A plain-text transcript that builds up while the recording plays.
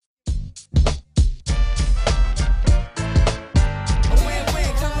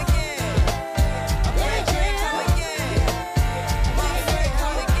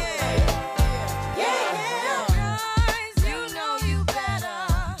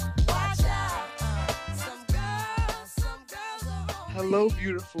Hello,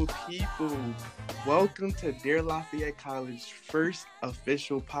 beautiful people. Welcome to Dear Lafayette College's first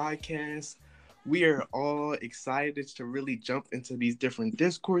official podcast. We are all excited to really jump into these different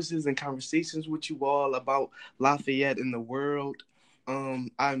discourses and conversations with you all about Lafayette and the world.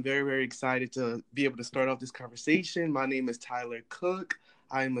 I'm very, very excited to be able to start off this conversation. My name is Tyler Cook.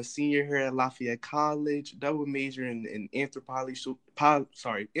 I'm a senior here at Lafayette College, double major in anthropology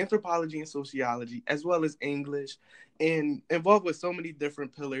and sociology, as well as English, and involved with so many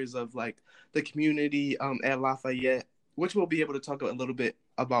different pillars of like the community at Lafayette, which we'll be able to talk a little bit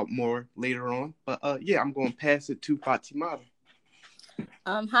about more later on. But I'm going to pass it to Fatimata.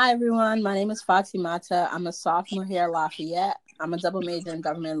 Hi, everyone. My name is Fatimata. I'm a sophomore here at Lafayette. I'm a double major in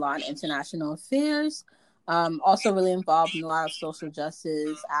government law and international affairs. Also really involved in a lot of social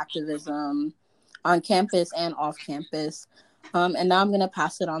justice activism on campus and off campus. And now I'm going to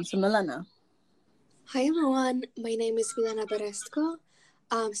pass it on to Milena. Hi, everyone. My name is Milena Berestko.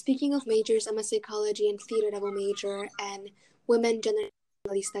 Speaking of majors, I'm a psychology and theater double major and women gender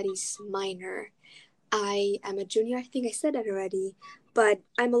studies minor. I am a junior. I think I said that already. But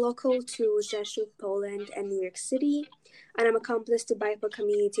I'm a local to Rzeszów, Poland, and New York City, and I'm accomplice to BIPOC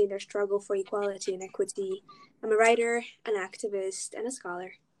community in their struggle for equality and equity. I'm a writer, an activist, and a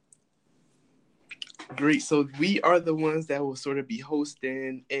scholar. Great. So we are the ones that will sort of be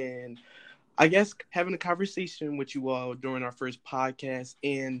hosting and I guess having a conversation with you all during our first podcast.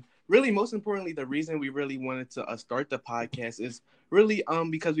 And really, most importantly, the reason we really wanted to start the podcast is really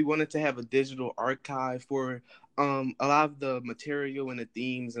because we wanted to have a digital archive for a lot of the material and the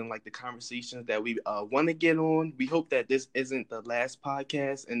themes and like the conversations that we want to get on. We hope that this isn't the last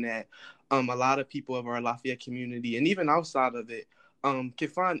podcast and that a lot of people of our Lafayette community and even outside of it can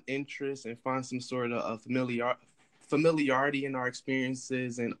find interest and find some sort of familiarity in our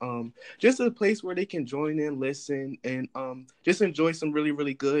experiences and just a place where they can join in, listen, and just enjoy some really,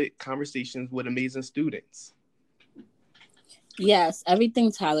 really good conversations with amazing students. Yes,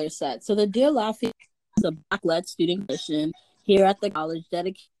 everything Tyler said. So the Dear Lafayette is a Black-led student coalition here at the college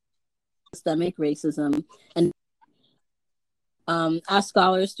dedicated to systemic racism. And as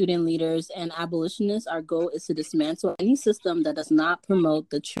scholars, student leaders, and abolitionists, our goal is to dismantle any system that does not promote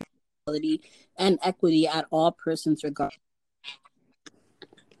the true equality and equity at all persons regardless.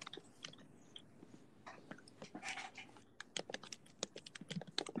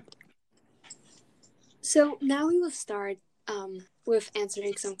 So now we will start with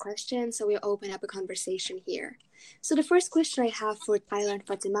answering some questions. So we'll open up a conversation here. So the first question I have for Tyler and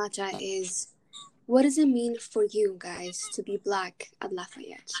Fatimata is, what does it mean for you guys to be Black at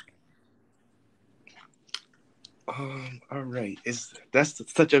Lafayette? All right. That's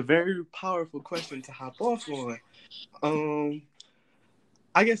such a very powerful question to hop off on.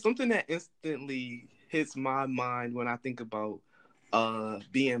 I guess something that instantly hits my mind when I think about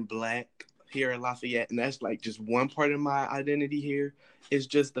being Black here at Lafayette, and that's like just one part of my identity here, is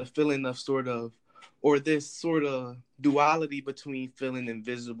just the feeling of this sort of duality between feeling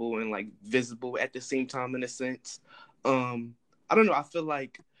invisible and like visible at the same time in a sense. I don't know. I feel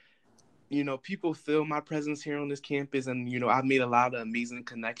like people feel my presence here on this campus and, I've made a lot of amazing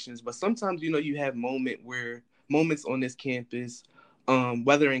connections, but sometimes, you have moments on this campus,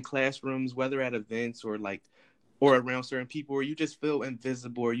 whether in classrooms, whether at events or around certain people where you just feel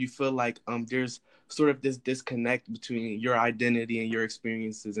invisible or you feel like, there's sort of this disconnect between your identity and your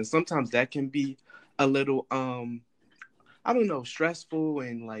experiences. And sometimes that can be a little, I don't know, stressful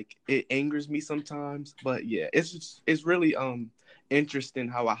and like it angers me sometimes, but yeah, it's really, interesting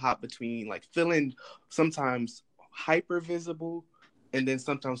how I hop between like feeling sometimes hyper visible and then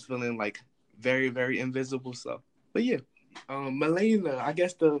sometimes feeling like very, very invisible. So, but yeah, Milena, I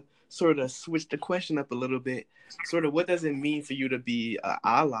guess to sort of switch the question up a little bit, sort of what does it mean for you to be an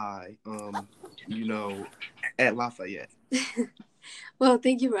ally, at Lafayette? Well,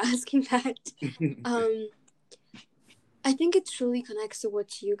 thank you for asking that. I think it truly connects to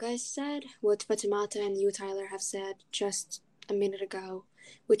what you guys said, what Fatimata and you, Tyler, have said just a minute ago,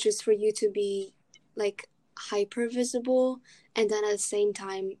 which is for you to be like hyper visible and then at the same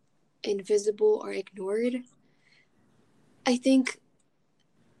time invisible or ignored. I think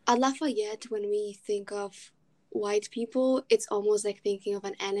at Lafayette, when we think of white people, it's almost like thinking of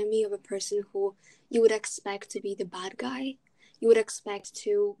an enemy, of a person who you would expect to be the bad guy. You would expect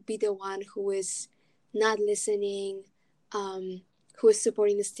to be the one who is not listening, who is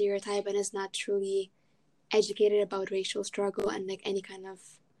supporting the stereotype and is not truly educated about racial struggle and like any kind of,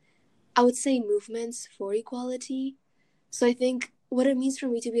 I would say, movements for equality. So I think what it means for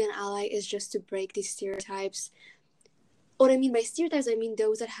me to be an ally is just to break these stereotypes, what I mean by stereotypes, I mean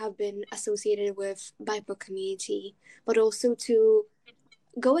those that have been associated with BIPOC community, but also to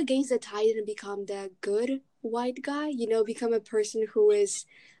go against the tide and become the good white guy, you know, become a person who is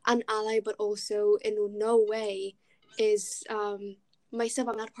an ally, but also in no way is myself,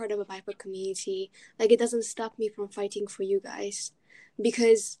 I'm not part of a BIPOC community. Like, it doesn't stop me from fighting for you guys,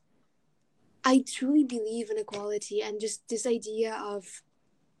 because I truly believe in equality, and just this idea of,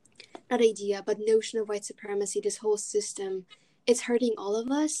 not idea, but notion of white supremacy, this whole system, it's hurting all of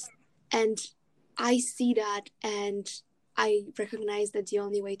us. And I see that, and I recognize that the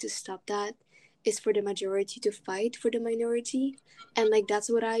only way to stop that is for the majority to fight for the minority. And like, that's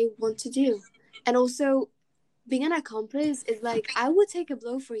what I want to do. And also, being an accomplice is like, I would take a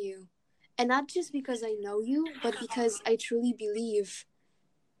blow for you. And not just because I know you, but because I truly believe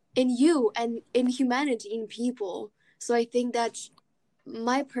in you and in humanity, in people. So I think that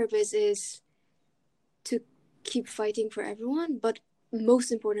my purpose is to keep fighting for everyone, but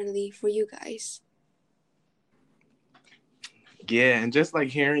most importantly for you guys. Yeah, and just like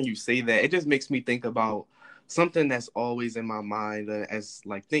hearing you say that, it just makes me think about something that's always in my mind, as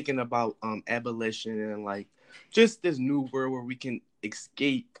like thinking about abolition and like just this new world where we can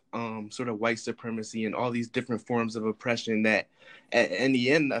escape sort of white supremacy and all these different forms of oppression that in the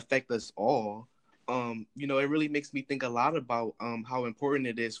end affect us all. You know, it really makes me think a lot about how important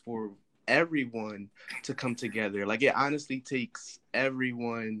it is for everyone to come together. Like, it honestly takes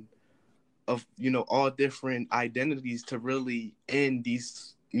everyone of, you know, all different identities to really end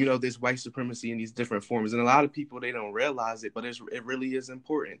these, you know, this white supremacy in these different forms. And a lot of people, they don't realize it, but it really is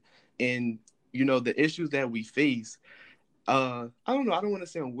important. And, you know, the issues that we face, I don't know, I don't want to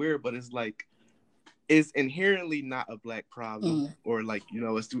sound weird, but it's like, it's inherently not a Black problem, or like, you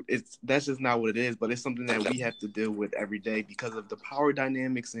know, it's that's just not what it is, but it's something that we have to deal with every day because of the power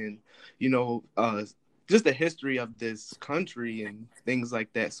dynamics and, you know, just the history of this country and things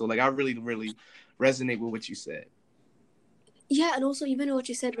like that. So like, I really, really resonate with what you said. Yeah, and also even what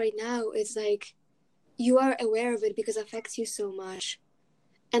you said right now, it's like, you are aware of it because it affects you so much.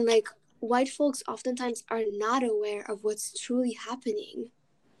 And like, white folks oftentimes are not aware of what's truly happening,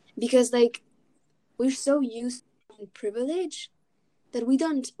 because like, we're so used to privilege that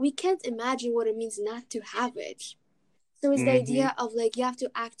we can't imagine what it means not to have it. So it's the idea of like, you have to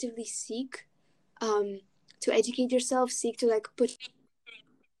actively seek to educate yourself, seek to like put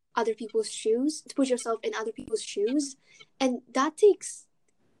yourself in other people's shoes. And that takes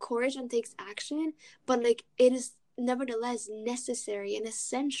courage and takes action, but like, it is nevertheless necessary and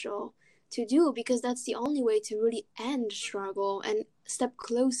essential to do, because that's the only way to really end struggle and step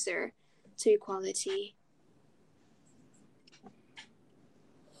closer to equality.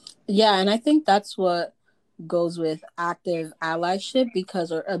 Yeah, and I think that's what goes with active allyship,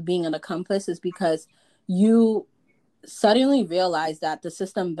 because, or being an accomplice, is because you suddenly realize that the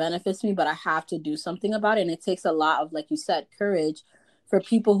system benefits me, but I have to do something about it. And it takes a lot of, like you said, courage for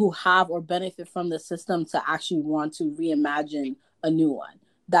people who have or benefit from the system to actually want to reimagine a new one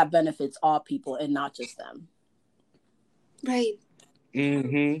that benefits all people and not just them. Right.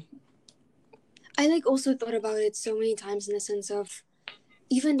 Mm-hmm. I like also thought about it so many times in the sense of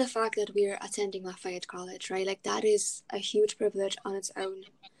even the fact that we're attending Lafayette College, right? Like, that is a huge privilege on its own.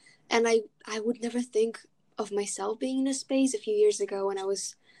 And I would never think of myself being in a space a few years ago when I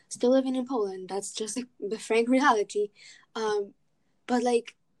was still living in Poland. That's just like the frank reality. But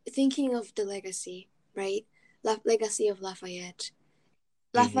like, thinking of the legacy, right? Legacy of Lafayette.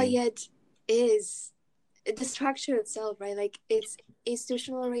 Lafayette is the structure itself, right? Like, it's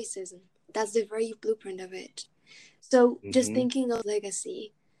institutional racism. That's the very blueprint of it. So just thinking of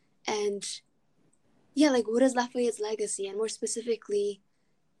legacy, and yeah, like, what is Lafayette's legacy? And more specifically,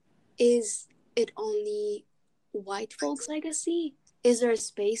 is it only white folks' legacy? Is there a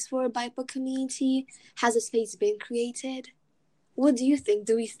space for a BIPOC community? Has a space been created? What do you think?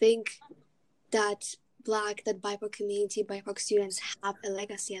 Do we think that that BIPOC community, BIPOC students have a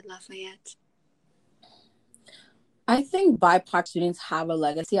legacy at Lafayette? I think BIPOC students have a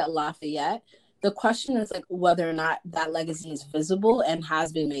legacy at Lafayette. The question is like whether or not that legacy is visible and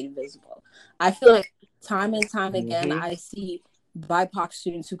has been made visible. I feel like time and time again, I see BIPOC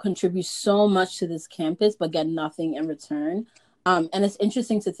students who contribute so much to this campus but get nothing in return. And it's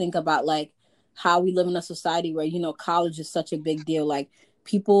interesting to think about like how we live in a society where, you know, college is such a big deal. Like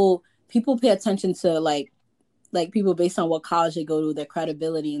people pay attention to like people based on what college they go to, their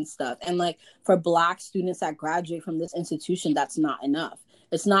credibility and stuff. And like for Black students that graduate from this institution, that's not enough.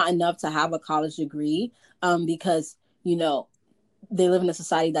 It's not enough to have a college degree because, you know, they live in a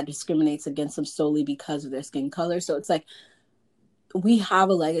society that discriminates against them solely because of their skin color. So it's like we have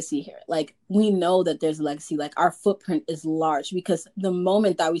a legacy here. Like, we know that there's a legacy. Like, our footprint is large because the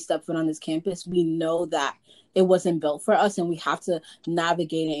moment that we step foot on this campus, we know that it wasn't built for us, and we have to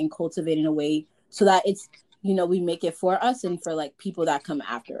navigate it and cultivate in a way so that it's, we make it for us and for like people that come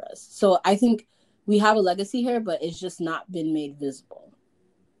after us. So I think we have a legacy here, but it's just not been made visible.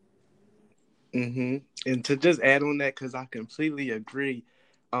 And to just add on that, because I completely agree,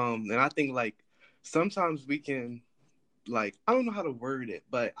 and I think like sometimes we can, like, I don't know how to word it,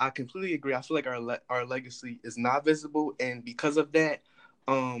 but I completely agree. I feel like our legacy is not visible, and because of that,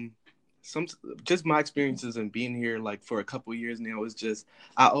 um, some just my experiences in being here like for a couple years now is just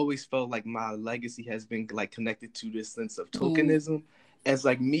I always felt like my legacy has been like connected to this sense of tokenism, as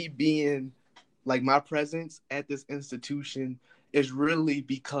like me being like my presence at this institution is really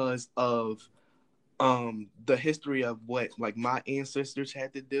because of the history of what like my ancestors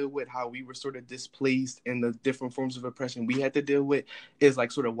had to deal with, how we were sort of displaced, and the different forms of oppression we had to deal with is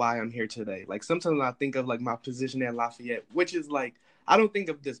like sort of why I'm here today. Like sometimes I think of like my position at Lafayette, which is like I don't think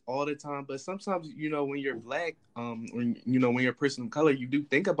of this all the time, but sometimes when you're black, when when you're a person of color, you do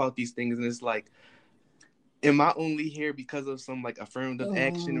think about these things, and it's like, am I only here because of some like affirmative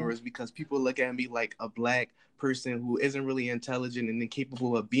action, or is because people look at me like a black person who isn't really intelligent and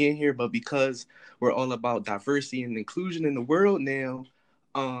incapable of being here, but because we're all about diversity and inclusion in the world now,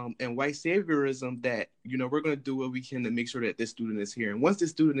 and white saviorism, that we're going to do what we can to make sure that this student is here, and once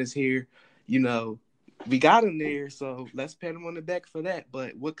this student is here, we got him there, so let's pat him on the back for that.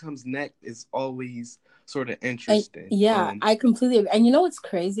 But what comes next is always sort of interesting. I completely agree. And what's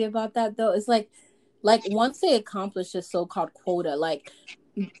crazy about that though is like once they accomplish this so-called quota, like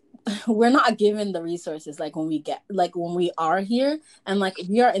we're not given the resources like when we are here, and like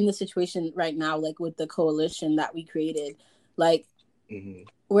we are in the situation right now, like with the coalition that we created, like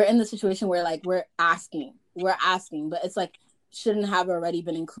we're in the situation where like we're asking, but it's like shouldn't have already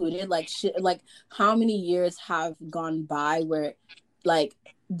been included. Like how many years have gone by where like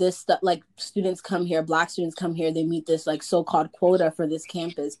this stuff, like students come here, black students come here, they meet this like so-called quota for this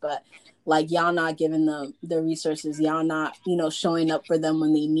campus, but like y'all not giving them the resources, y'all not showing up for them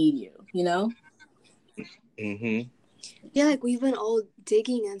when they need you. Yeah, like we've been all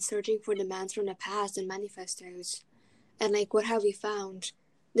digging and searching for demands from the past and manifestos, and like what have we found?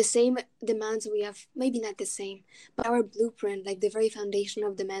 The same demands we have, maybe not the same, but our blueprint, like the very foundation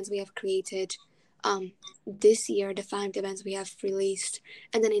of demands we have created this year, the 5 demands we have released,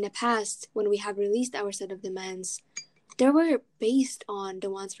 and then in the past when we have released our set of demands, they were based on the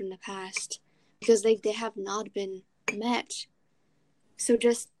ones from the past, because like they have not been met. So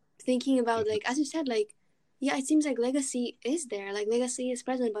just thinking about, like as you said, like yeah, it seems like legacy is there, like legacy is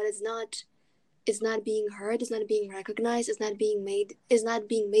present, but it's not being heard, it's not being recognized, it's not being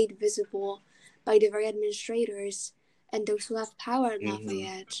made visible by the very administrators and those who have power at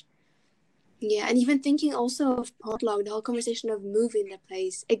Lafayette. Yeah, and even thinking also of potluck, the whole conversation of moving the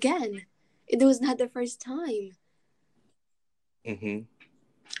place again, it was not the first time. I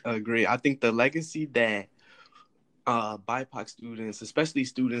agree. I think the legacy that BIPOC students, especially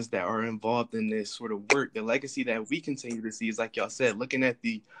students that are involved in this sort of work, the legacy that we continue to see is, like y'all said, looking at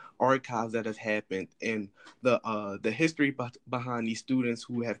the archives that have happened and the history behind these students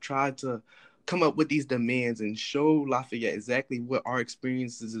who have tried to come up with these demands and show Lafayette exactly what our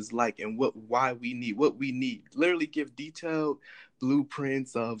experiences is like and why we need what we need. Literally give detailed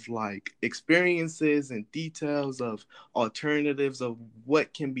blueprints of like experiences and details of alternatives of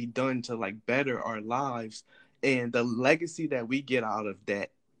what can be done to like better our lives. And the legacy that we get out of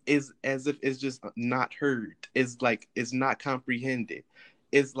that is as if it's just not heard. It's like it's not comprehended.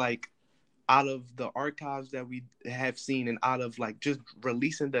 It's like out of the archives that we have seen and out of like just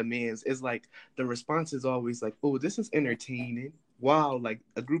releasing demands, it's like the response is always like, oh, this is entertaining. Wow, like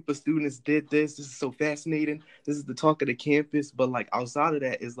a group of students did this. This is so fascinating. This is the talk of the campus. But like outside of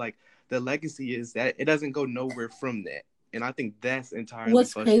that is like the legacy is that it doesn't go nowhere from that. And I think that's entirely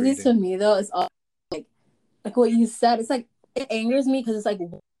What's frustrating. crazy to me though is all like what you said. It's like it angers me because it's like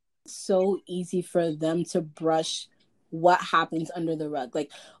so easy for them to brush what happens under the rug.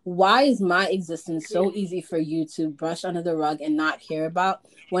 Like, why is my existence so easy for you to brush under the rug and not hear about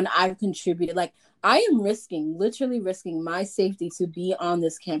when I've contributed? Like, I am literally risking my safety to be on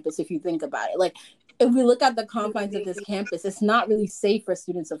this campus. If you think about it, like if we look at the confines of this campus, it's not really safe for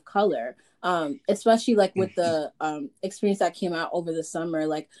students of color, especially like with the experience that came out over the summer,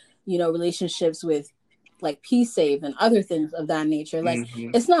 like relationships with like Peace Save and other things of that nature. Like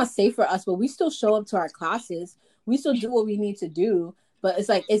it's not safe for us, but we still show up to our classes. We still do what we need to do, but it's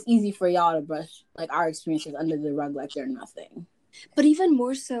like it's easy for y'all to brush like our experiences under the rug like they're nothing. But even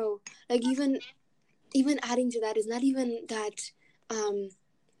more so, like even adding to that is not even that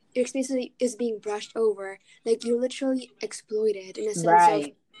your experience is being brushed over. Like, you're literally exploited in a sense of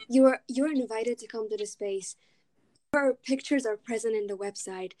Right. you're invited to come to the space. Your pictures are present in the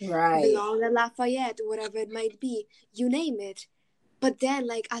website. Right. Belong at Lafayette, whatever it might be, you name it. But then,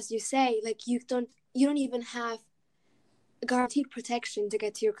 like, as you say, like, you don't even have guaranteed protection to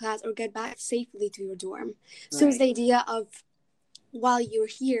get to your class or get back safely to your dorm. So it's Right. the idea of, while you're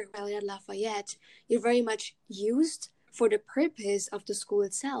here, while you're at Lafayette, you're very much used for the purpose of the school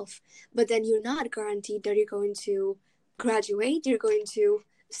itself. But then you're not guaranteed that you're going to graduate, you're going to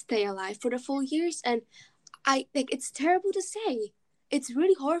stay alive for the full years. And I like, it's terrible to say. It's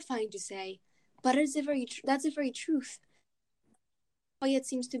really horrifying to say, but that's a very truth. Lafayette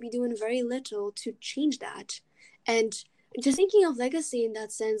seems to be doing very little to change that. And just thinking of legacy in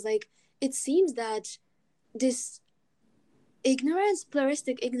that sense, like, it seems that this ignorance,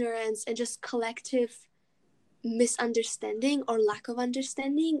 pluralistic ignorance, and just collective misunderstanding or lack of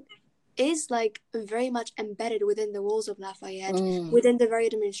understanding is like very much embedded within the walls of Lafayette, within the very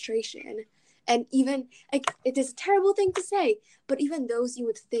administration. And even, like, it is a terrible thing to say, but even those you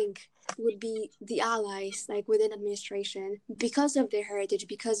would think would be the allies, like, within administration, because of their heritage,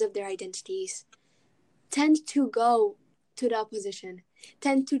 because of their identities, tend to go to the opposition,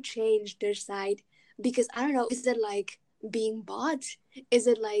 tend to change their side. Because I don't know, is it like being bought? Is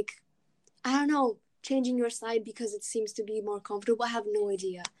it like, I don't know, changing your side because it seems to be more comfortable? I have no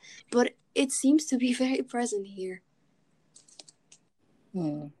idea. But it seems to be very present here.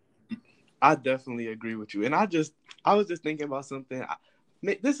 I definitely agree with you. And I was just thinking about something.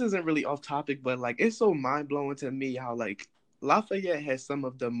 This isn't really off topic, but like, it's so mind blowing to me how like Lafayette has some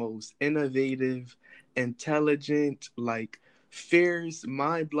of the most innovative, intelligent, like fierce,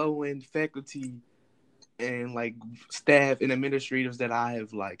 mind blowing faculty and like staff and administrators that I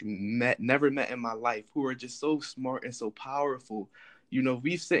have like never met in my life, who are just so smart and so powerful. You know,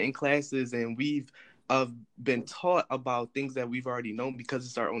 we've sit in classes and we've been taught about things that we've already known because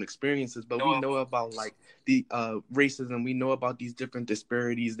it's our own experiences, but we know about like the racism, we know about these different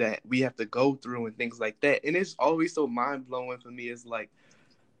disparities that we have to go through and things like that. And it's always so mind blowing for me. It's like,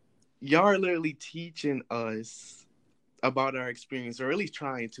 y'all are literally teaching us about our experience, or at least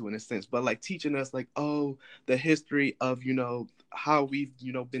trying to in a sense, but like teaching us like, oh, the history of, you know, how we've,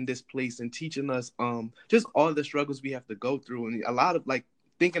 you know, been displaced, and teaching us just all the struggles we have to go through. And a lot of like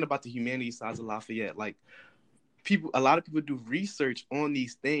thinking about the humanities sides of Lafayette, like a lot of people do research on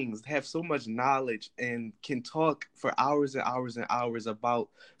these things, have so much knowledge, and can talk for hours and hours and hours about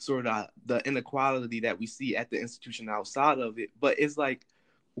sort of the inequality that we see at the institution outside of it. But it's like,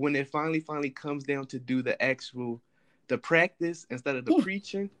 when it finally comes down to do the practice instead of the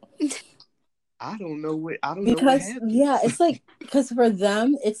preaching, I don't know what Because yeah, happens. it's like, because for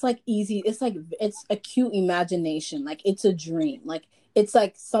them it's like easy, it's like it's a cute imagination, like it's a dream, like it's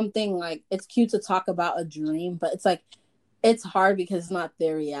like something, like it's cute to talk about a dream, but it's like it's hard because it's not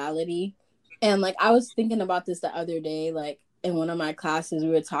their reality. And like I was thinking about this the other day, like in one of my classes we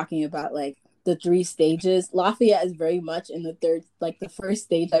were talking about like the three stages. Lafayette is very much in the third, like the first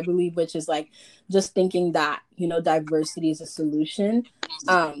stage, I believe, which is like just thinking that, you know, diversity is a solution.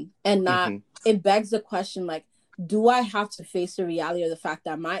 And not, Mm-hmm. it begs the question, like, do I have to face the reality of the fact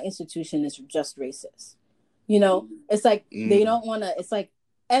that my institution is just racist? You know, it's like they Mm. don't want to, it's like,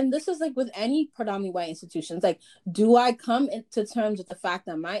 and this is like with any predominantly white institutions, like, do I come into terms with the fact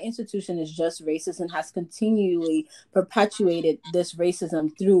that my institution is just racist and has continually perpetuated this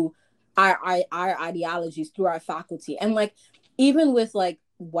racism through our ideologies, through our faculty? And like, even with like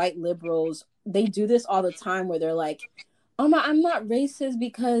white liberals, they do this all the time where they're like, oh my, I'm not racist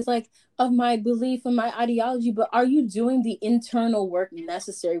because like of my belief and my ideology, but are you doing the internal work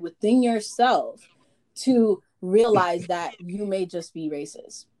necessary within yourself to realize that you may just be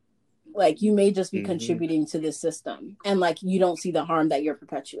racist? Like, you may just be Mm-hmm. contributing to this system, and like you don't see the harm that you're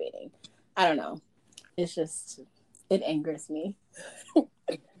perpetuating. I don't know. It's just, it angers me.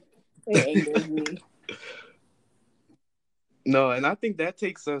 It angers me. No, and I think that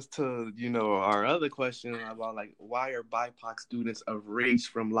takes us to, you know, our other question about like, why are BIPOC students erased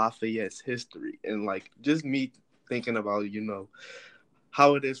from Lafayette's history? And like, just me thinking about, you know,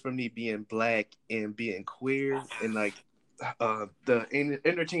 how it is for me being black and being queer, and like the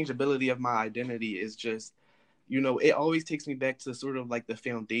interchangeability of my identity is just, you know, it always takes me back to sort of like the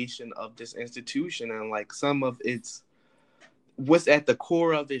foundation of this institution, and like some of its, what's at the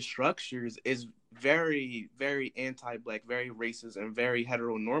core of its structures is very, very anti-black, very racist, and very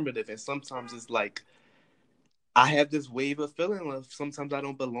heteronormative. And sometimes it's like I have this wave of feeling of sometimes I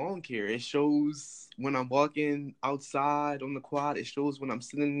don't belong here. It shows when I'm walking outside on the quad. It shows when I'm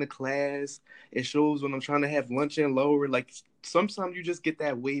sitting in the class. It shows when I'm trying to have lunch and lower. Like sometimes you just get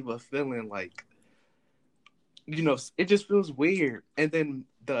that wave of feeling like, it just feels weird. And then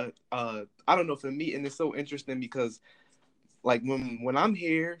I don't know, for me, and it's so interesting because like when I'm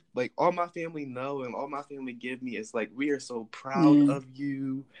here, like all my family know and all my family give me is like, we are so proud Mm. of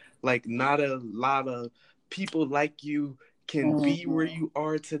you. Like not a lot of people like you can be where Mm. you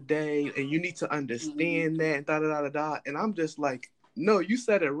are today, and you need to Mm. understand that. And da da da da da. And I'm just like, no, you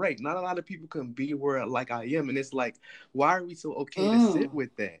said it right. Not a lot of people can be where like I am, and it's like, why are we so okay to sit Mm.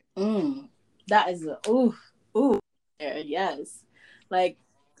 with that? Mm. That is a ooh yes, like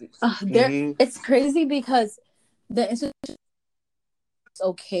there. Mm-hmm. It's crazy because the institution is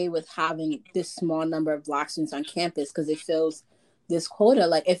okay with having this small number of Black students on campus because it fills this quota,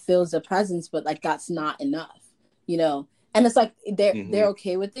 like it fills the presence, but like that's not enough, you know. And it's like Mm-hmm. they're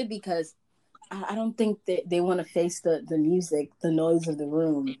okay with it because I don't think that they want to face the music, the noise of the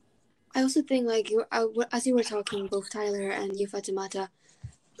room. I also think, like, as you were talking, both Tyler and you, Fatimata,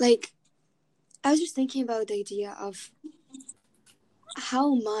 like, I was just thinking about the idea of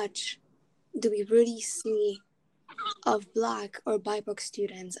how much do we really see of Black or BIPOC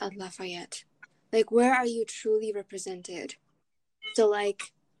students at Lafayette? Like, where are you truly represented? So,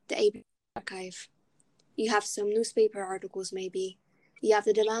 like, the ABC archive, you have some newspaper articles, maybe. You have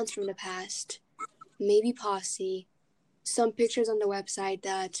the demands from the past, maybe Posse, some pictures on the website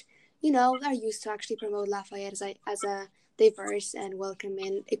that, are used to actually promote Lafayette as a diverse and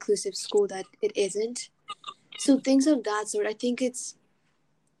welcoming, inclusive school that it isn't. So things of that sort, I think it's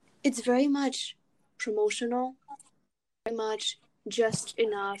very much promotional, very much just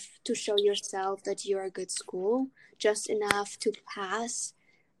enough to show yourself that you're a good school, just enough to pass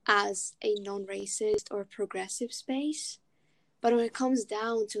as a non-racist or progressive space. But when it comes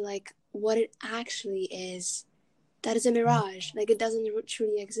down to like what it actually is, that is a mirage. Like, it doesn't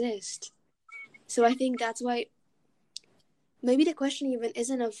truly exist. So I think that's why maybe the question even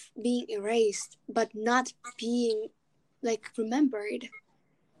isn't of being erased, but not being like remembered,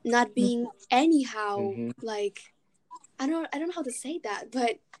 not being anyhow Mm-hmm. like, I don't know how to say that,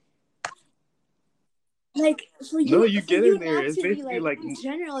 but like No, you for get in you there. not It's to be basically like like,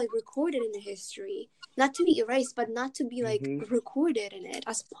 generally recorded in the history, not to be erased, but not to be like mm-hmm. recorded in it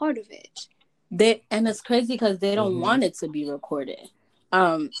as part of it. And it's crazy because they don't Mm-hmm. want it to be recorded.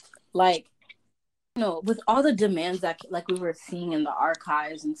 Like, with all the demands that like we were seeing in the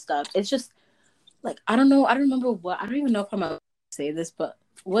archives and stuff, it's just like I don't know. I don't remember I don't even know if I'm allowed to say this, but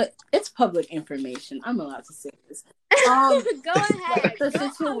what it's public information. I'm allowed to say this. Go ahead, The go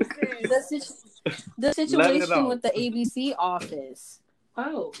situ Oscars. the Let it situation out. with the ABC office.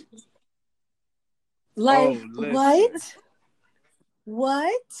 Oh, Oh, like listen. what?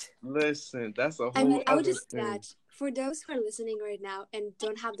 What? Listen, that's a I whole mean, I would other just thing. that for those who are listening right now and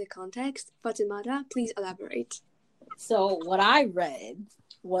don't have the context, Fatimata, please elaborate. So what I read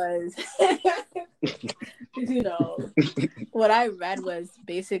was, you know, what I read was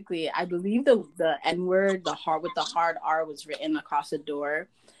basically, I believe the N word, the hard with the hard R was written across the door,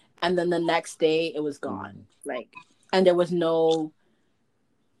 and then the next day it was gone. Like, and there was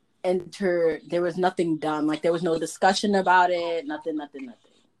there was nothing done. Like, there was no discussion about it. Nothing.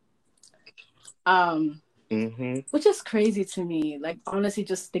 Mm-hmm. Which is crazy to me. Like, honestly,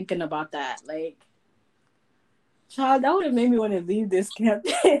 just thinking about that, like, child, that would have made me want to leave this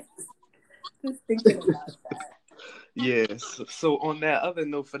campus. Just thinking about that. Yes. So on that other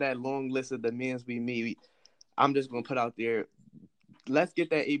note, for that long list of demands we meet, I'm just gonna put out there. Let's get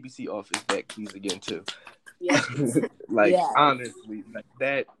that ABC office back, please, again too. Yes. Like Yeah. honestly, like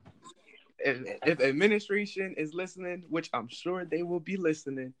that. If administration is listening, which I'm sure they will be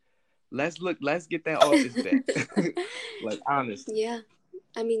listening, let's get that office back. Like honestly. Yeah,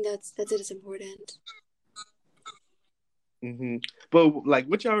 I mean that's it is important. Hmm. But like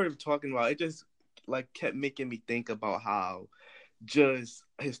what y'all were talking about, it just like kept making me think about how just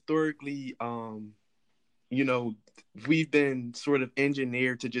historically, you know, we've been sort of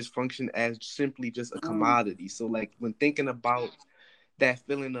engineered to just function as simply just a Mm. commodity. So like when thinking about that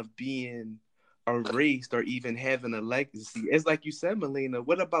feeling of being erased or even having a legacy, it's like you said, Milena,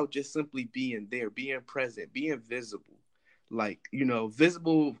 what about just simply being there, being present, being visible? Like,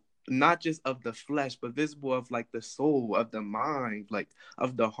 visible not just of the flesh, but visible of like the soul, of the mind, like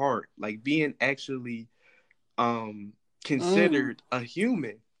of the heart, like being actually um Mm. considered a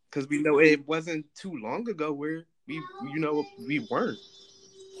human, because we know it wasn't too long ago where we weren't.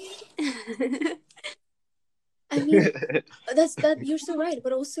 I mean, that you're so right,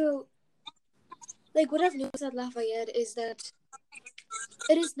 but also like what I've noticed at Lafayette is that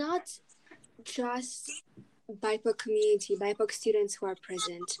it is not just BIPOC community, BIPOC students who are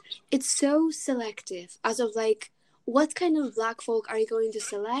present. It's so selective as of like what kind of Black folk are you going to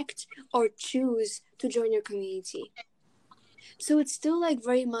select or choose to join your community. So it's still like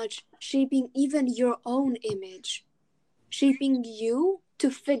very much shaping even your own image, shaping you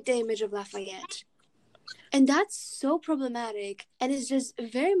to fit the image of Lafayette. And that's so problematic, and it's just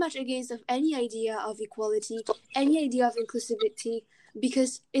very much against of any idea of equality, any idea of inclusivity,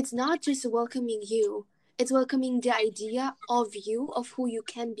 because it's not just welcoming you, it's welcoming the idea of you, of who you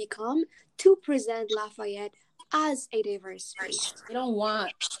can become, to present Lafayette as a diverse space. They don't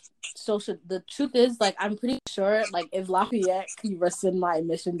want social. The truth is, like, I'm pretty sure, like, if Lafayette could rescind my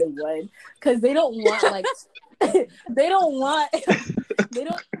admission, they would, because they don't want, like, they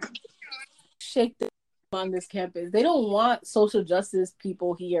don't shake the on this campus. They don't want social justice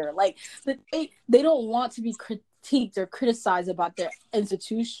people here. Like, they don't want to be critiqued or criticized about their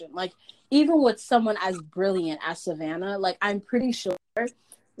institution. Like, even with someone as brilliant as Savannah, like, I'm pretty sure,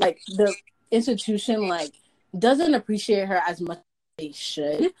 like, the institution, like, doesn't appreciate her as much as they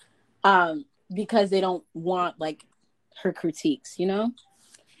should, because they don't want, like, her critiques, you know?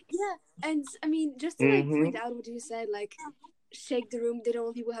 Yeah, and I mean, just to like point out what you said, like, shake the room, they don't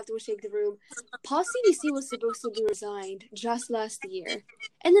want people to have to shake the room. Posse DC was supposed to be resigned just last year,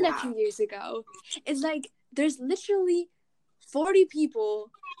 and then a few years ago. It's like there's literally 40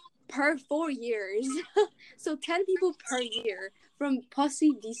 people per 4 years. So 10 people per year from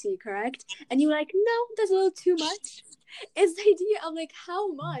Posse DC, correct? And you're like, no, that's a little too much. It's the idea of like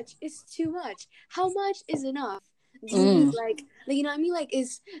how much is too much? How much is enough? Do you need like you know what I mean? Like,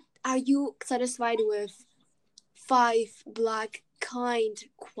 are you satisfied with 5 Black, kind,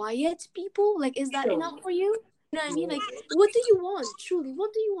 quiet people? Like, is that enough for you? You know what I mean? Like, what do you want? Truly,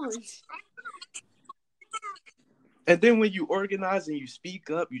 what do you want? And then when you organize and you speak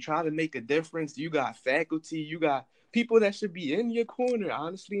up, you try to make a difference. You got faculty, you got people that should be in your corner,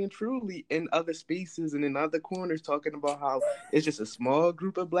 honestly and truly, in other spaces and in other corners, talking about how it's just a small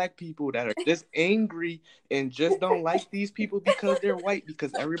group of Black people that are just angry and just don't like these people because they're white.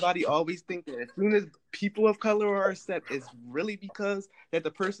 Because everybody always thinks that as soon as people of color are accepted, it's really because that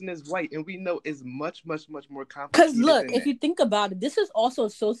the person is white, and we know it's much, much, much more complicated. Because look, than if that. you think about it, this is also a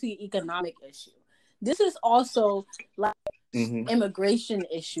socioeconomic issue. This is also like immigration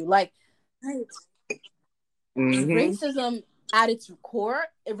issue. Like, racism at its core,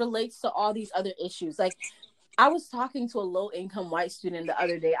 it relates to all these other issues. Like, I was talking to a low-income white student the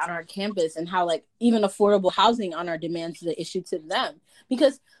other day on our campus, and how, like, even affordable housing on our demands is an issue to them.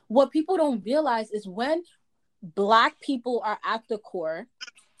 Because what people don't realize is when Black people are at the core,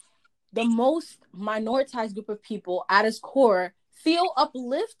 the most minoritized group of people at its core feel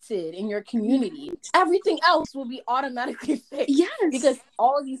uplifted in your community. Everything else will be automatically fixed. Yes. Because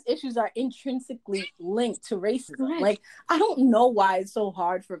all of these issues are intrinsically linked to racism. Correct. Like, I don't know why it's so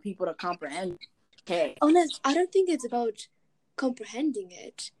hard for people to comprehend. Okay. Honest, I don't think it's about comprehending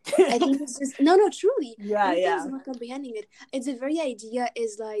it. I think it's just no, truly. I don't think it's about comprehending it. It's the very idea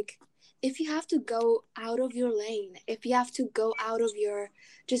is like, if you have to go out of your lane, if you have to go out of your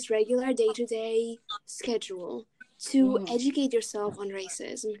just regular day-to-day schedule to educate yourself on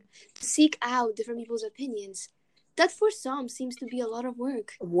racism, to seek out different people's opinions, that for some seems to be a lot of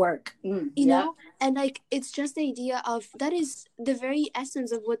work. You know? And like, it's just the idea of that is the very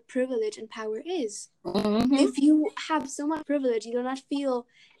essence of what privilege and power is. If you have so much privilege, you do not feel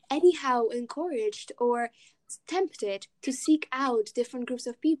anyhow encouraged or tempted to seek out different groups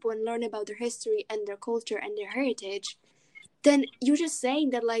of people and learn about their history and their culture and their heritage, then you're just saying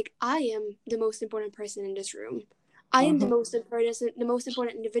that, like, I am the most important person in this room. I am the most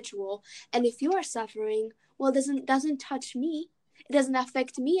important individual, and if you are suffering, well, it doesn't touch me. It doesn't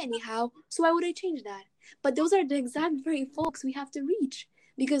affect me anyhow. So why would I change that? But those are the exact very folks we have to reach,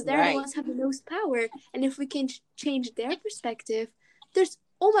 because they're the ones who have the most power. And if we can change their perspective, there's,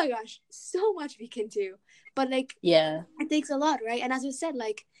 oh my gosh, so much we can do. But like, it takes a lot, right? And as you said,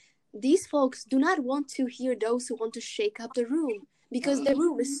 like, these folks do not want to hear those who want to shake up the room, because the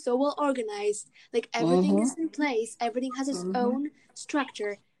room is so well organized. Like, everything is in place. Everything has its own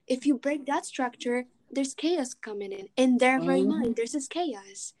structure. If you break that structure, there's chaos coming in their very mind. There's this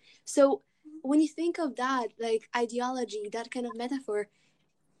chaos. So when you think of that, like, ideology, that kind of metaphor,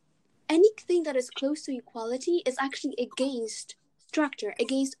 anything that is close to equality is actually against structure,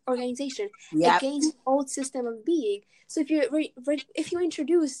 against organization, against old system of being. So if you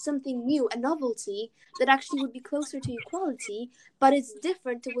introduce something new, a novelty that actually would be closer to equality, but it's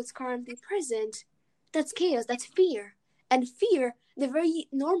different to what's currently present, that's chaos, that's fear. And fear the very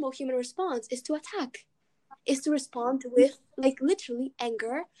normal human response is to attack, is to respond with like literally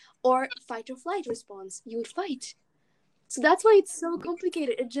anger or fight or flight response. You would fight. So that's why it's so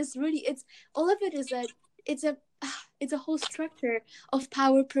complicated. It just really, it's all of it is that it's a it's a whole structure of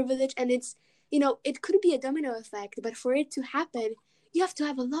power, privilege, and it's, it could be a domino effect, but for it to happen, you have to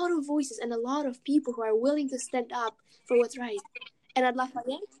have a lot of voices and a lot of people who are willing to stand up for what's right. And at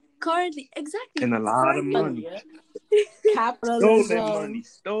Lafayette, currently, exactly, And a lot of money. Capitalism.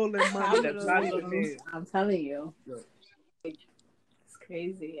 Stolen money that's not even Capitalism. there. I'm telling you. It's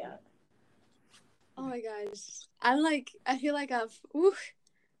crazy, yeah. Oh my gosh. I feel like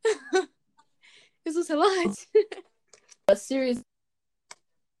this was a lot. But seriously,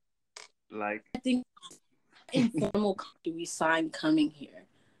 Like, I think informal we signed coming here.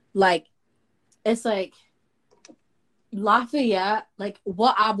 Like, it's like Lafayette, like,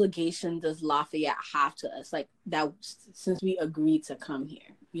 what obligation does Lafayette have to us? Like, that since we agreed to come here,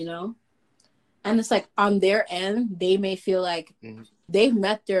 And it's like on their end, they may feel like they've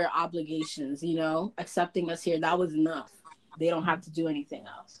met their obligations, accepting us here. That was enough. They don't have to do anything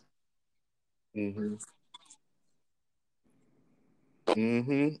else. And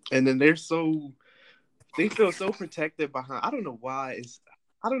then they feel so protected behind. I don't know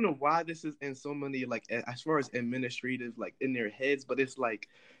why this is in so many, like, as far as administrative, like, in their heads, but it's like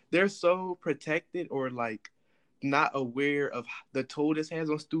they're so protected or like not aware of the toll this has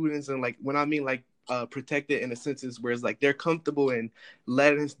on students. And like when I mean like protected in a sense is where it's like they're comfortable in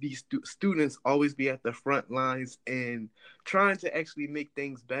letting these students always be at the front lines and trying to actually make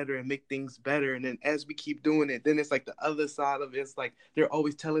things better. And then as we keep doing it, then it's like the other side of it. It's like they're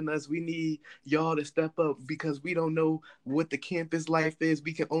always telling us we need y'all to step up because we don't know what the campus life is.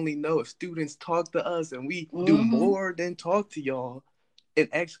 We can only know if students talk to us, and we do more than talk to y'all and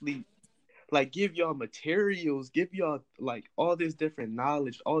actually like give y'all materials, give y'all like all this different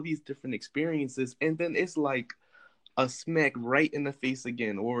knowledge, all these different experiences, and then it's like a smack right in the face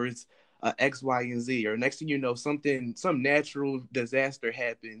again, or it's X, Y, and Z, or next thing you know, some natural disaster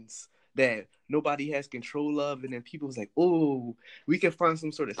happens that nobody has control of, and then people's like, oh, we can find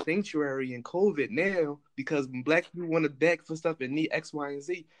some sort of sanctuary in COVID now because when Black people want to beg for stuff and need X, Y, and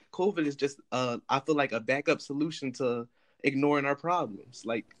Z, COVID is just I feel like a backup solution to ignoring our problems.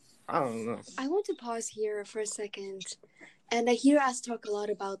 Like, I don't know. I want to pause here for a second. And I hear us talk a lot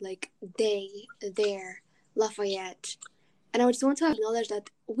about like their, Lafayette. And I just want to acknowledge that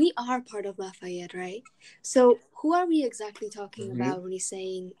we are part of Lafayette, right? So who are we exactly talking about when he's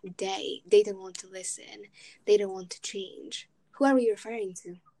saying they? They don't want to listen. They don't want to change. Who are we referring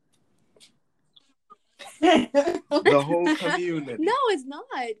to? The whole community. No, it's not,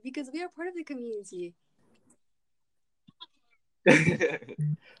 because we are part of the community.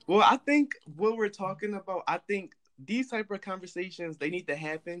 Well, I think what we're talking about, I think these type of conversations, they need to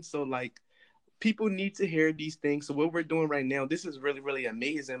happen. So like people need to hear these things. So what we're doing right now, this is really, really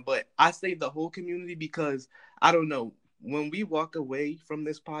amazing. But I say the whole community because I don't know, when we walk away from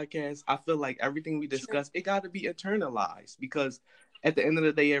this podcast, I feel like everything we discuss, it got to be internalized because at the end of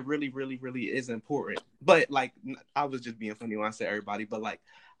the day, it really, really, really is important. But like, I was just being funny when I said everybody, but like,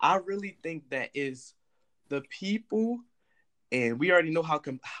 I really think that is the people, and we already know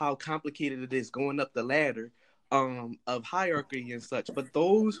how complicated it is going up the ladder of hierarchy and such. But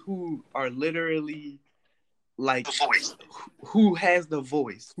those who are literally like who has the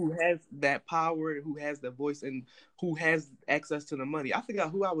voice, who has that power, who has the voice, and who has access to the money. I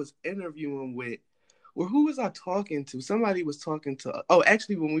forgot who I was interviewing with, or who was I talking to? Somebody was talking to. Oh,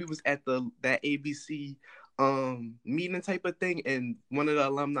 actually, when we was at that ABC meeting type of thing, and one of the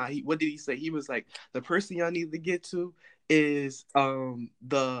alumni, what did he say? He was like, the person y'all need to get to is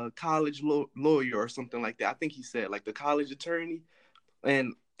the college lawyer or something like that. I think he said like the college attorney,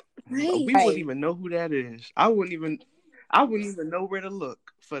 and we wouldn't even know who that is. I wouldn't even know where to look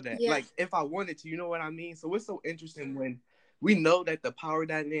for that. Yeah. Like if I wanted to, you know what I mean? So it's so interesting when we know that the power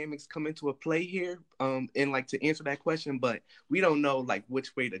dynamics come into a play here, and like to answer that question, but we don't know like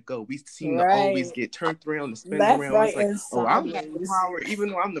which way to go. We seem to always get turned around and spin around. It's like, oh, I'm got the power, even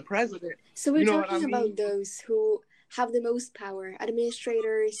though I'm the president. So we're talking about those who have the most power,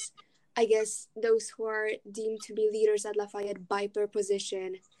 administrators, I guess those who are deemed to be leaders at Lafayette by their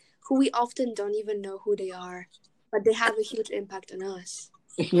position, who we often don't even know who they are, but they have a huge impact on us.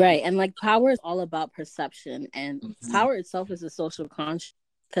 Right. And like power is all about perception, and power itself is a social construct,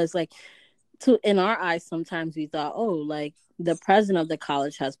 because like in our eyes sometimes we thought, oh, like the president of the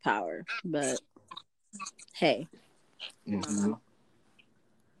college has power, but hey.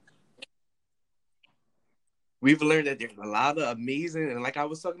 we've learned that there's a lot of amazing, and like I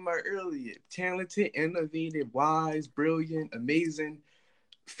was talking about earlier, talented, innovative, wise, brilliant, amazing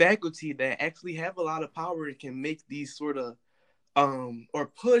faculty that actually have a lot of power and can make these sort of or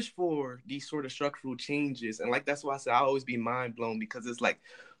push for these sort of structural changes. And like that's why I say I always be mind blown, because it's like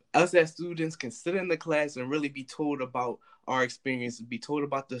us as students can sit in the class and really be told about our experience, be told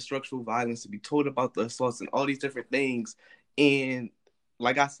about the structural violence, to be told about the assaults and all these different things. And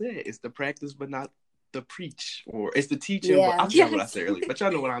like I said, it's the practice but not the preach, or it's the teaching but I Yeah. forgot what I Yes. said earlier, but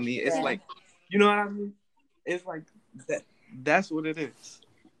y'all know what I mean. It's Yeah. like, you know what I mean? It's like that, that's what it is.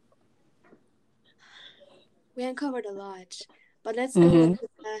 We uncovered a lot. But let's go Mm-hmm. into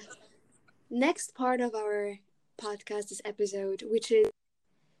the next part of our podcast, this episode, which is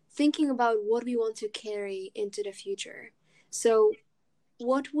thinking about what we want to carry into the future. So,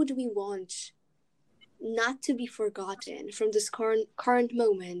 what would we want not to be forgotten from this current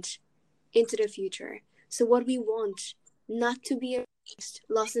moment into the future? So, what we want not to be erased,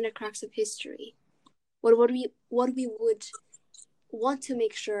 lost in the cracks of history. What we would want to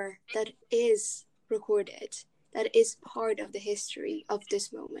make sure that is recorded, that is part of the history of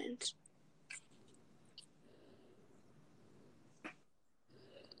this moment.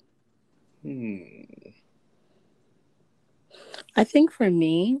 I think for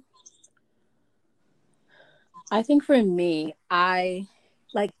me, I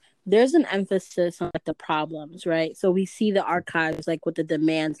like there's an emphasis on like the problems, right? So we see the archives like with the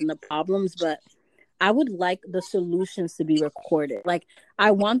demands and the problems, but I would like the solutions to be recorded. Like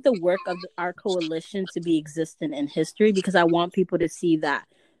I want the work of our coalition to be existent in history, because I want people to see that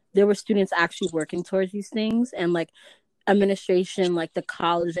there were students actually working towards these things, and like administration, like the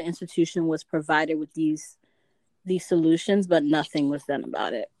college, the institution was provided with these solutions, but nothing was done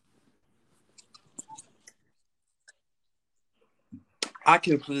about it. I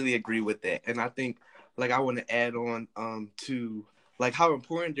completely agree with that, and I think like I want to add on to like how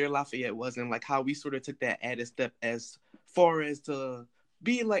important Dear Lafayette was, and like how we sort of took that added step as far as to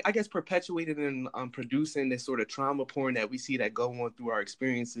be like I guess perpetuated and producing this sort of trauma porn that we see that go on through our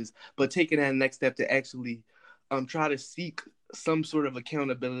experiences, but taking that next step to actually try to seek some sort of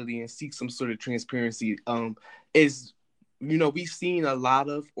accountability and seek some sort of transparency is, you know, we've seen a lot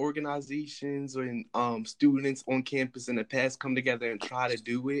of organizations and students on campus in the past come together and try to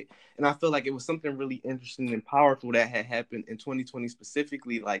do it. And I feel like it was something really interesting and powerful that had happened in 2020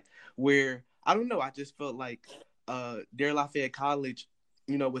 specifically, like where, I don't know, I just felt like Dear Lafayette College,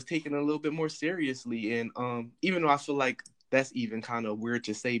 you know, was taken a little bit more seriously. And even though I feel like that's even kind of weird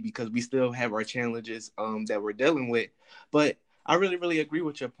to say because we still have our challenges that we're dealing with. But I really, really agree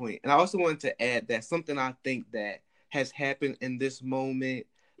with your point. And I also wanted to add that something I think that has happened in this moment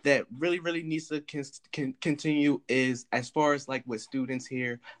that really, really needs to continue is as far as like with students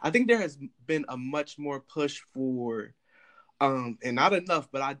here. I think there has been a much more push for, and not enough,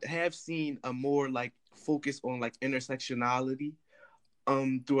 but I have seen a more like focus on like intersectionality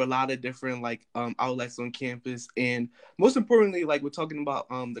through a lot of different like outlets on campus. And most importantly, like we're talking about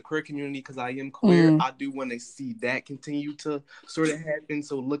the queer community, because I am queer, Mm. I do want to see that continue to sort of happen.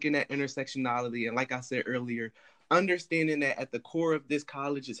 So looking at intersectionality, and like I said earlier, understanding that at the core of this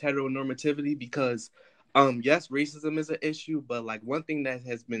college is heteronormativity, because yes, racism is an issue, but like one thing that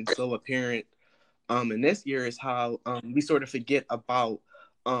has been so apparent in this year is how we sort of forget about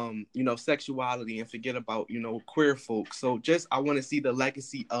you know, sexuality and forget about, you know, queer folks. So just I want to see the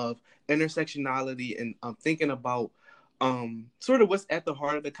legacy of intersectionality, and thinking about sort of what's at the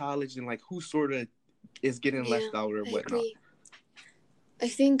heart of the college and like who sort of is getting Yeah, left out or I whatnot. agree. I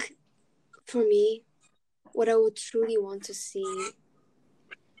think for me, what I would truly want to see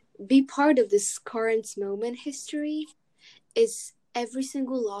be part of this current moment history is every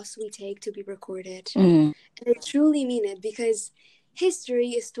single loss we take to be recorded. Mm. And I truly mean it, because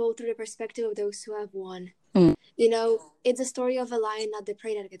history is told through the perspective of those who have won. Mm. You know, it's a story of a lion, not the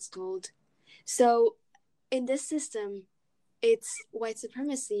prey, that gets told. So in this system, it's white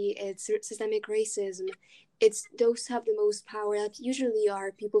supremacy, it's systemic racism, it's those who have the most power, that usually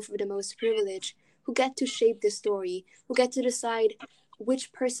are people with the most privilege, who get to shape the story, who get to decide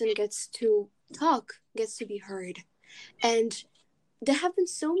which person gets to talk, gets to be heard. And there have been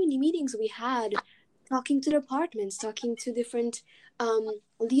so many meetings we had, talking to departments, talking to different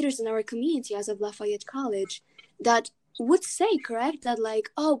leaders in our community as of Lafayette College, that would say, correct, that like,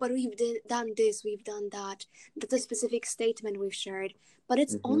 oh, but we've done this, we've done that. That's a specific statement we've shared, but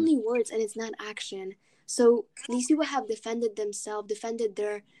it's Mm-hmm. only words and it's not action. So these people have defended themselves, defended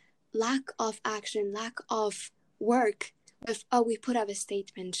their lack of action, lack of work with, oh, we put out a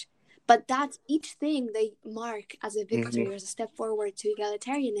statement. But that each thing they mark as a victory Mm-hmm. or as a step forward to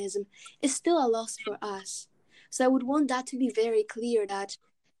egalitarianism is still a loss for us. So I would want that to be very clear, that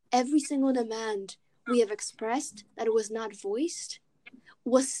every single demand we have expressed that was not voiced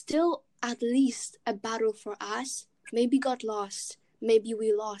was still at least a battle for us. Maybe got lost, maybe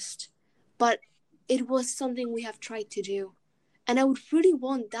we lost, but it was something we have tried to do. And I would really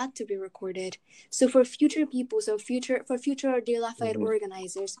want that to be recorded. So for future people, for future Dear Lafayette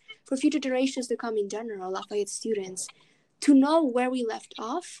organizers, for future generations to come in general, Lafayette students, to know where we left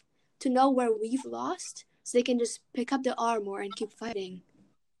off, to know where we've lost, so they can just pick up the armor and keep fighting.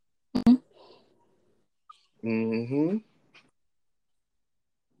 Mm-hmm.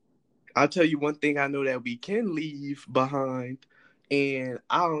 I'll tell you one thing I know that we can leave behind, and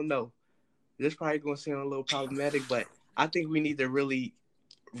I don't know, this probably going to sound a little problematic, but I think we need to really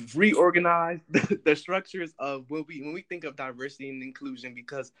reorganize the structures of when we think of diversity and inclusion,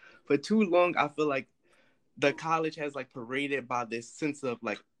 because for too long I feel like the college has like paraded by this sense of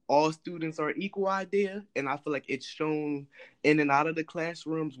like all students are equal idea, and I feel like it's shown in and out of the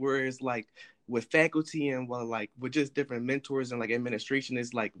classrooms, whereas like with faculty and like with just different mentors and like administration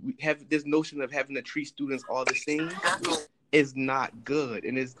is like we have this notion of having to treat students all the same is not good,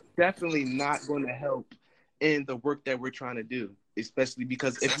 and it's definitely not going to help in the work that we're trying to do, especially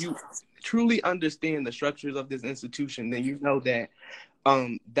because if you truly understand the structures of this institution, then you know that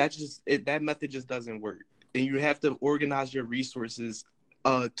that method just doesn't work, and you have to organize your resources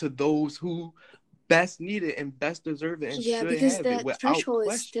to those who best need it and best deserve it and Yeah, should because have it the without threshold is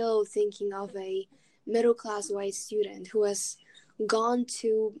question. still thinking of a middle class white student who has gone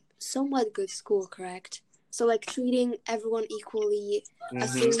to somewhat good school, correct? So like treating everyone equally,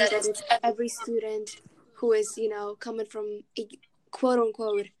 assuming that it's every student who is, coming from a quote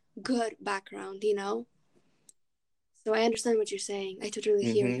unquote good background, So I understand what you're saying. I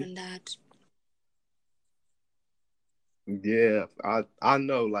totally hear you on that. Yeah, I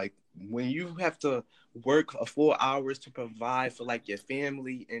know. Like when you have to work 4 hours to provide for like your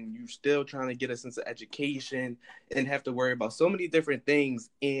family, and you still trying to get a sense of education, and have to worry about so many different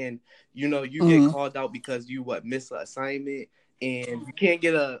things, and you get called out because you miss an assignment, and you can't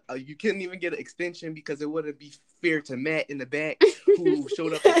get you couldn't even get an extension because it wouldn't be fair to Matt in the back who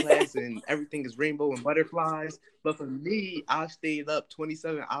showed up to class and everything is rainbow and butterflies. But for me, I stayed up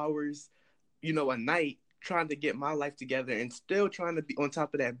 27 hours, a night, trying to get my life together and still trying to be on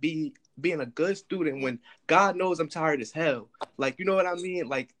top of that, being a good student when God knows I'm tired as hell. Like, you know what I mean?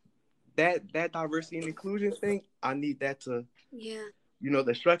 Like that diversity and inclusion thing, I need that to,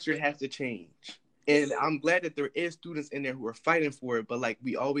 the structure has to change. And I'm glad that there is students in there who are fighting for it, but like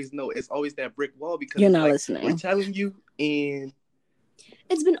we always know, it's always that brick wall because You're it's not like listening. we're telling you and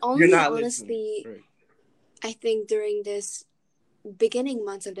it's been you're only not honestly listening. Right. I think during this beginning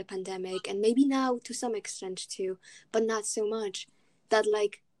months of the pandemic, and maybe now to some extent too, but not so much, that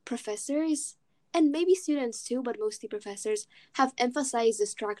like professors and maybe students too, but mostly professors, have emphasized the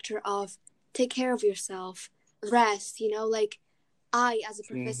structure of take care of yourself, rest, like I as a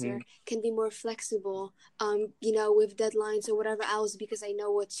professor can be more flexible, with deadlines or whatever else, because I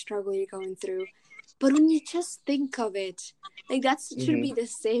know what struggle you're going through. But when you just think of it, like that should be the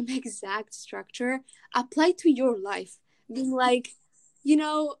same exact structure applied to your life. Being like,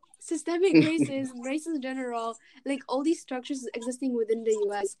 systemic racism, racism in general, like all these structures existing within the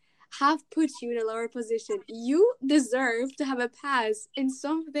US have put you in a lower position. You deserve to have a pass in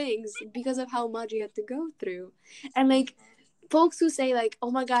some things because of how much you had to go through. And like folks who say like,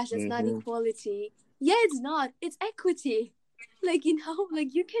 oh my gosh, that's not equality. Yeah, it's not. It's equity. Like,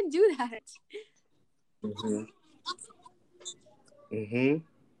 like you can do that.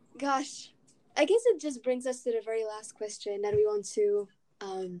 Gosh, I guess it just brings us to the very last question that we want to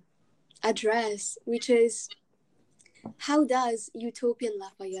address, which is, how does utopian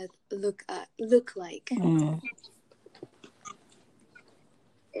Lafayette look like?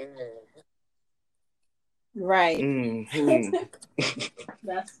 Right.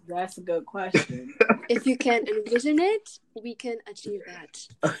 That's a good question. If you can envision it, we can achieve that.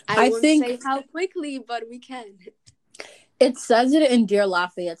 I won't say how quickly, but we can. It says it in Dear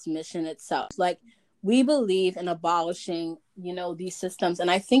Lafayette's mission itself. Like, we believe in abolishing, these systems.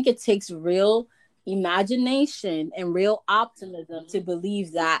 And I think it takes real imagination and real optimism to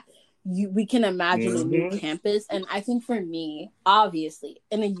believe that we can imagine a new campus. And I think for me, obviously,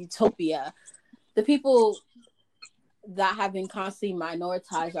 in a utopia, the people that have been constantly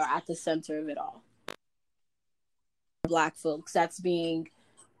minoritized are at the center of it all. Black folks, that's being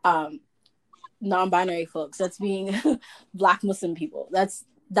non-binary folks, that's being Black Muslim people. That's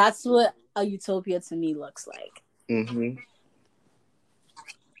what a utopia to me looks like.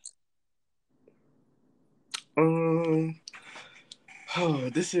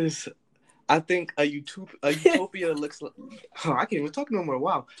 This is, I think a utopia looks like, oh, I can't even talk no more.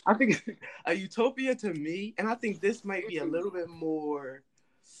 Wow. I think a utopia to me, and I think this might be a little bit more,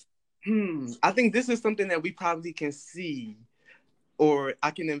 I think this is something that we probably can see, or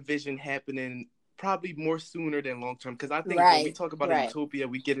I can envision happening probably more sooner than long term. Because I think when we Right. talk about a Right. utopia,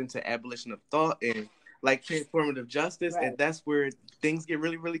 we get into abolition of thought and like transformative justice, and Right. that's where things get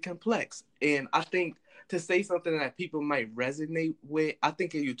really, really complex. And I think to say something that people might resonate with, I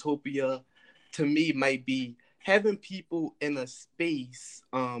think a utopia to me might be having people in a space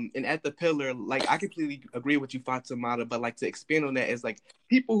and at the pillar, like I completely agree with you, Fatimata, but like to expand on that is like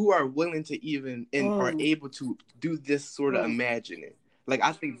people who are willing to even and are able to do this sort of imagining. Like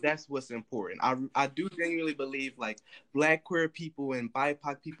I think that's what's important. I do genuinely believe like Black queer people and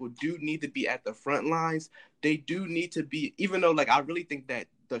BIPOC people do need to be at the front lines. They do need to be, even though like I really think that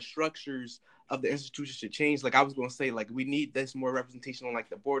the structures of the institution should change. Like I was going to say, like we need this more representation on like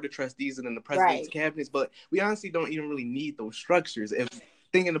the board of trustees and then the president's Right. cabinets, but we honestly don't even really need those structures if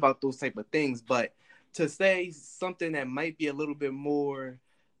thinking about those type of things. But to say something that might be a little bit more,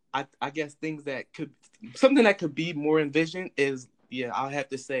 I guess things that could, something that could be more envisioned is, yeah, I'll have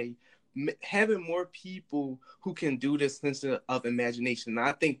to say having more people who can do this sense of imagination. And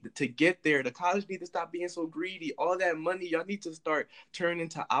I think that to get there, the college need to stop being so greedy. All that money, y'all need to start turning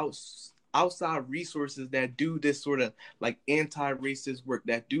to outside resources that do this sort of like anti-racist work,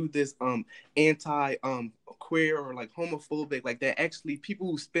 that do this anti queer or like homophobic, like that actually people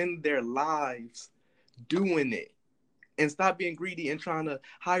who spend their lives doing it, and stop being greedy and trying to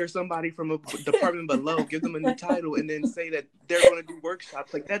hire somebody from a department below, give them a new title, and then say that they're going to do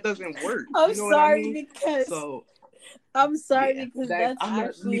workshops. Like that doesn't work. I'm You know what I sorry mean? because So I'm sorry yeah, because that that's I'm gonna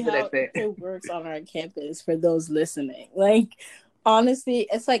actually leave it how at that. it works on our campus for those listening. Like, honestly,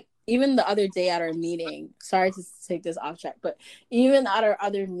 it's like even the other day at our meeting, sorry to take this off track, but even at our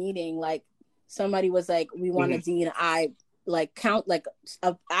other meeting, like somebody was like, we want a D&I like count like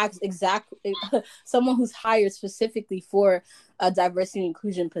exactly someone who's hired specifically for a diversity and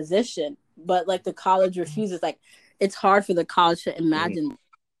inclusion position, but like the college refuses. Like it's hard for the college to imagine.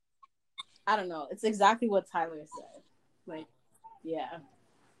 I don't know. It's exactly what Tyler said. Like, yeah,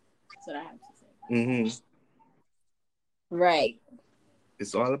 that's what I have to say. Right.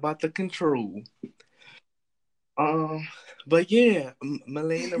 It's all about the control. Um, but yeah,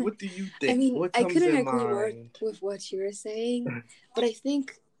 Milena, what do you I think? mean, What I comes couldn't in agree more mind? with what you were saying, but I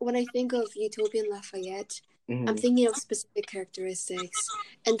think when I think of Utopian Lafayette, I'm thinking of specific characteristics,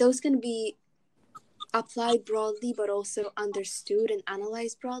 and those can be applied broadly, but also understood and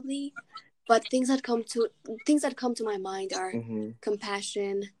analyzed broadly. But things that come to my mind are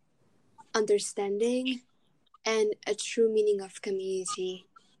compassion, understanding, and a true meaning of community.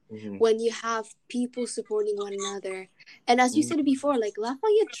 When you have people supporting one another. And as you said before, like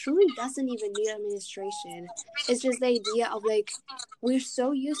Lafayette truly doesn't even need administration. It's just the idea of like, we're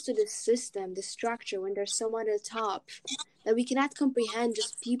so used to the system, the structure, when there's someone at the top, that we cannot comprehend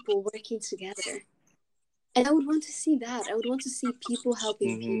just people working together. And I would want to see that. I would want to see people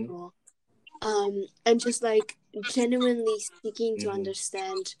helping people. And just like genuinely seeking to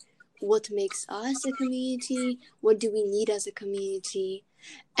understand what makes us a community, what do we need as a community,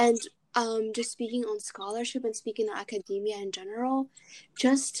 and just speaking on scholarship and speaking on academia in general,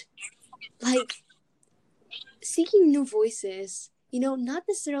 just like seeking new voices, not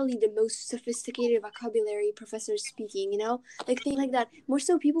necessarily the most sophisticated vocabulary professors speaking, like things like that, more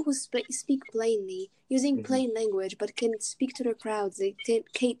so people who speak plainly, using plain language, but can speak to their crowds. They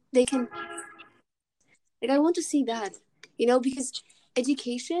can like, I want to see that, because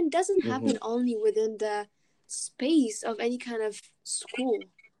education doesn't happen only within the space of any kind of school.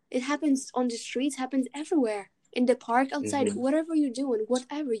 It happens on the streets, happens everywhere, in the park, outside, whatever you're doing,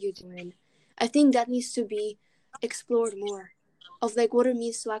 whatever you're doing. I think that needs to be explored more, of like what it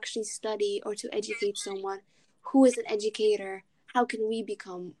means to actually study or to educate someone. Who is an educator? How can we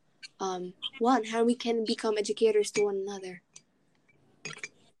become one? How we can become educators to one another?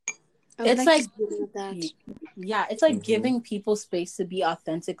 I would It's like to like, see more of that. yeah, it's like giving people space to be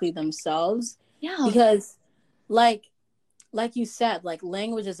authentically themselves. Yeah. Because like you said, like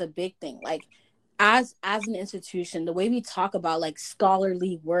language is a big thing. Like as an institution, the way we talk about like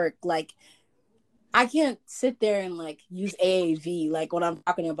scholarly work, like I can't sit there and like use AAV like when I'm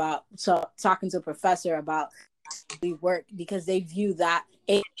talking about talking to a professor about work, because they view that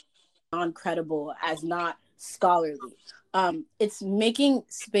non-credible, as not scholarly. It's making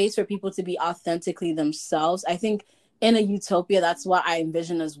space for people to be authentically themselves. I think in a utopia, that's what I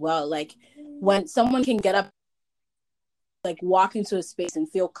envision as well. Like when someone can get up, like walk into a space and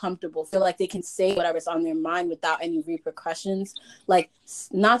feel comfortable, feel like they can say whatever's on their mind without any repercussions. Like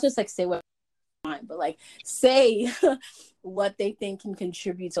not just like say what mind, but like say what they think can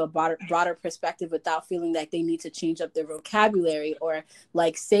contribute to a broader perspective without feeling like they need to change up their vocabulary, or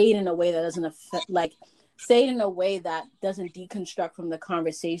like say it in a way that doesn't affect, like say it in a way that doesn't deconstruct from the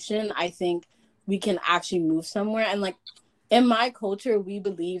conversation, I think we can actually move somewhere. And like in my culture, we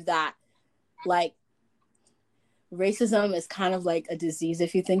believe that like racism is kind of like a disease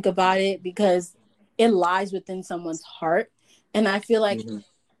if you think about it, because it lies within someone's heart. And I feel like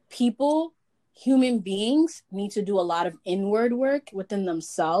people, human beings, need to do a lot of inward work within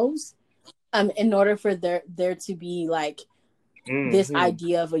themselves in order for there to be like this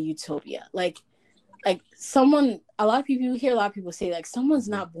idea of a utopia. Like someone, a lot of people, you hear a lot of people say like someone's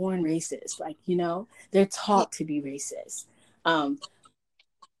not born racist, like, you know, they're taught to be racist.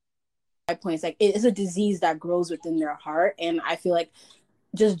 Points, like it is a disease that grows within their heart. And I feel like,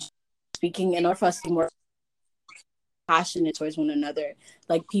 just speaking, in order for us to be more passionate towards one another,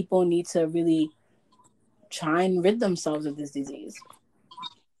 like people need to really try and rid themselves of this disease.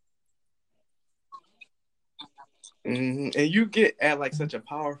 And you get at like such a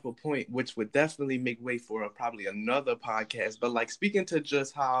powerful point, which would definitely make way for probably another podcast. But like speaking to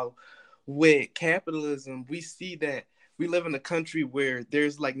just how with capitalism, we see that we live in a country where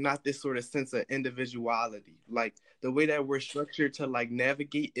there's like not this sort of sense of individuality. Like the way that we're structured to like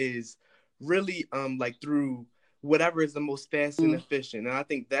navigate is really like through whatever is the most fast and efficient. And I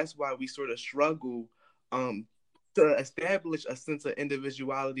think that's why we sort of struggle to establish a sense of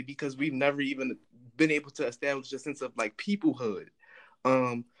individuality, because we've never even been able to establish a sense of like peoplehood.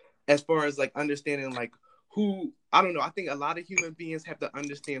 As far as like understanding like who, I don't know, I think a lot of human beings have to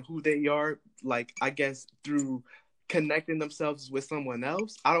understand who they are, like I guess through connecting themselves with someone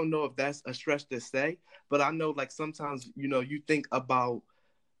else. I don't know if that's a stretch to say, but I know like sometimes, you know, you think about,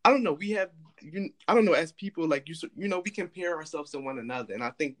 I don't know, we have, I don't know, as people, like you know, we compare ourselves to one another. And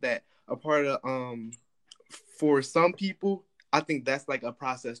I think that a part of for some people, I think that's like a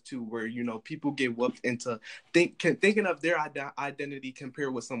process too, where, you know, people get whooped into thinking of their identity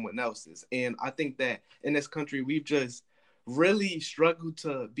compared with someone else's. And I think that in this country, we've just really struggled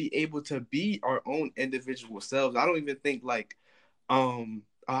to be able to be our own individual selves. I don't even think like, I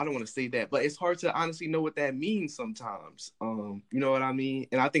don't want to say that, but it's hard to honestly know what that means sometimes. You know what I mean?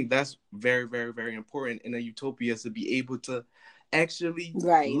 And I think that's very, very, very important in a utopia, to be able to actually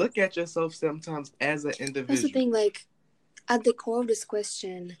look at yourself sometimes as an individual. That's the thing, like, at the core of this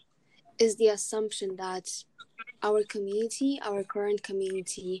question is the assumption that our community, our current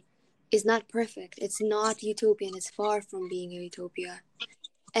community, is not perfect. It's not utopian. It's far from being a utopia.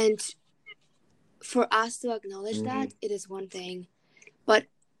 And for us to acknowledge that, it is one thing. But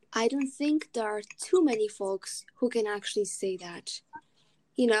I don't think there are too many folks who can actually say that,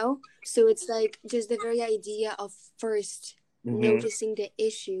 you know? So it's like just the very idea of first noticing the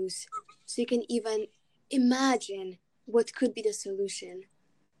issues so you can even imagine what could be the solution.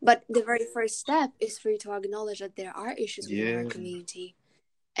 But the very first step is for you to acknowledge that there are issues within our community.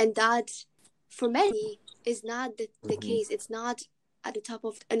 And that, for many, is not the case. It's not at the top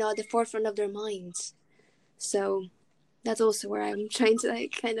of, the forefront of their minds. So that's also where I'm trying to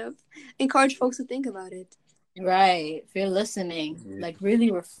like kind of encourage folks to think about it. Right. If you're listening, like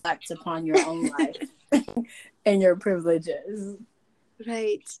really reflect upon your own life and your privileges.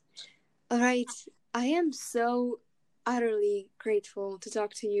 Right. All right. I am so utterly grateful to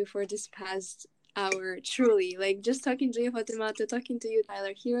talk to you for this past hour. Truly, like just talking to you, Fatimata, talking to you,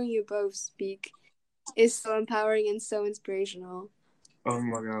 Tyler, hearing you both speak is so empowering and so inspirational. Oh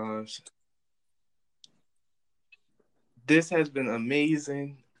my gosh. This has been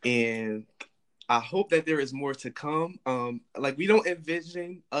amazing, and I hope that there is more to come. Like we don't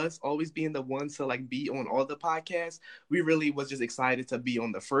envision us always being the ones to like be on all the podcasts. We really was just excited to be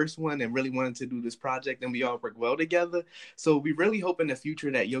on the first one and really wanted to do this project, and we all work well together. So we really hope in the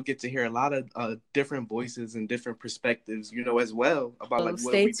future that you'll get to hear a lot of different voices and different perspectives, you know, as well about like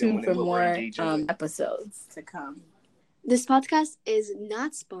what we're doing and what we're engaging with. Episodes to come. This podcast is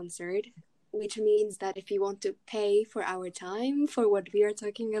not sponsored, which means that if you want to pay for our time, for what we are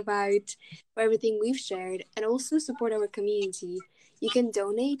talking about, for everything we've shared, and also support our community, you can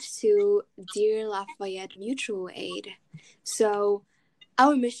donate to Dear Lafayette Mutual Aid. So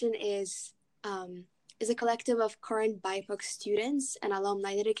our mission is a collective of current BIPOC students and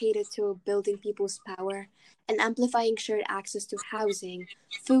alumni dedicated to building people's power and amplifying shared access to housing,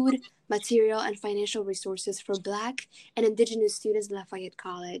 food, material, and financial resources for Black and Indigenous students in Lafayette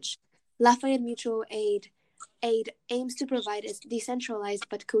College. Lafayette Mutual Aid aims to provide a decentralized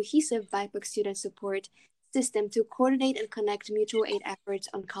but cohesive BIPOC student support system to coordinate and connect mutual aid efforts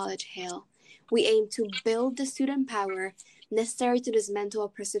on College Hill. We aim to build the student power, necessary to dismantle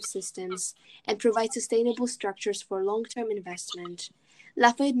oppressive systems and provide sustainable structures for long-term investment.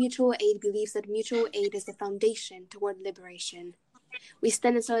 Lafayette Mutual Aid believes that mutual aid is the foundation toward liberation. We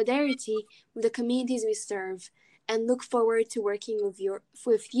stand in solidarity with the communities we serve and look forward to working with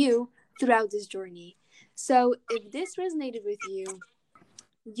you throughout this journey. So if this resonated with you,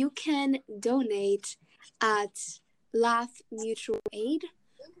 you can donate at Laf Mutual Aid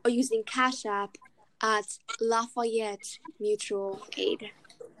or using Cash App at Lafayette Mutual Aid.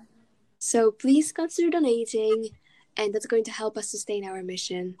 So please consider donating, and that's going to help us sustain our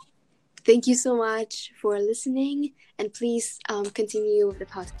mission. Thank you so much for listening, and please continue with the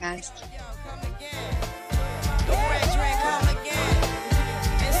podcast.